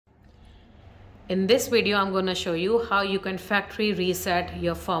In this video, I'm going to show you how you can factory reset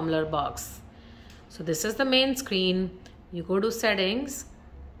your Formuler Box. So this is the main screen. You go to settings,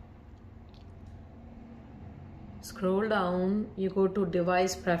 scroll down, you go to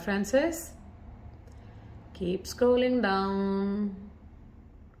device preferences, keep scrolling down,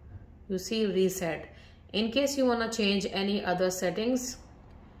 you see reset. In case you want to change any other settings,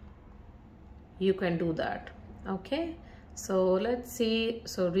 you can do that. Okay, so let's see.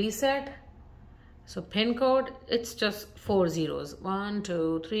 So reset. So pin code, it's just 4 zeros. 1,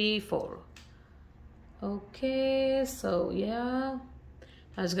 2, 3, 4. Okay, so yeah,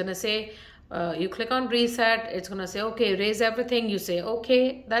 I was gonna say, you click on reset, it's gonna say, okay, erase everything. You say,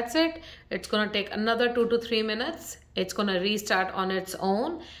 okay, that's it. It's gonna take another 2 to 3 minutes. It's gonna restart on its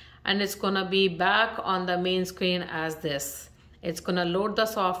own, and it's gonna be back on the main screen as this. It's gonna load the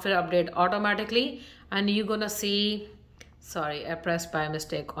software update automatically, and you're gonna see, sorry, I pressed by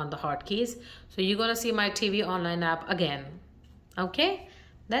mistake on the hotkeys. So you're gonna see my TV online app again. Okay,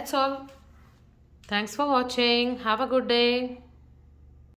 that's all. Thanks for watching. Have a good day.